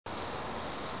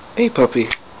Hey, puppy.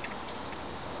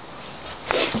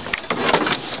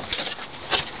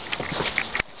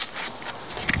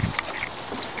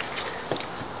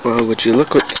 Well, would you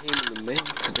look what came in the mail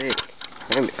today?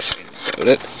 I'm excited about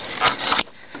it.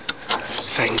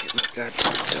 If I can get my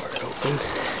goddamn door open.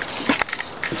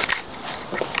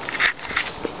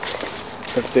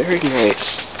 A very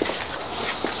nice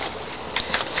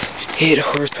 8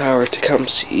 horsepower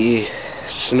Tecumseh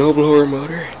snowblower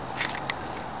motor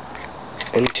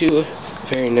and 2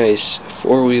 very nice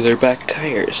 4-wheeler back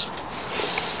tires.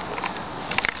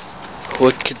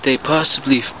 What could they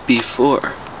possibly be for?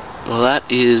 Well, that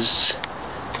is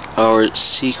our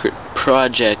secret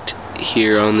project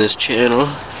here on this channel,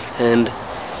 and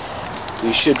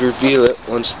we should reveal it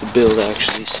once the build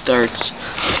actually starts.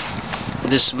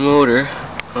 This motor,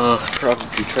 I'll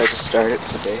probably try to start it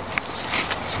today.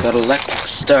 It's got electric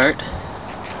start,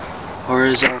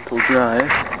 horizontal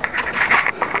drive.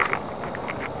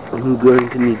 I'm going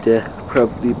to need to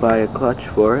probably buy a clutch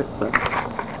for it, but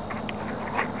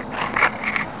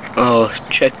I'll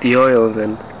check the oil and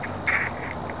then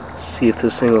see if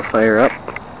this thing will fire up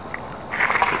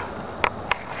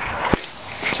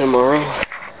tomorrow.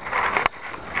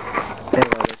 And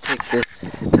I'm going to take this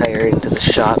tire into the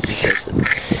shop because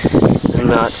it's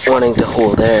not wanting to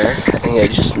hold air. I think I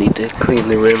just need to clean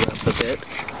the rim up a bit.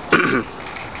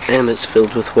 And it's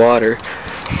filled with water.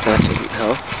 That didn't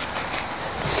help.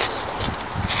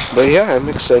 But yeah, I'm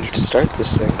excited to start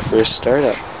this thing for a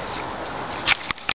startup.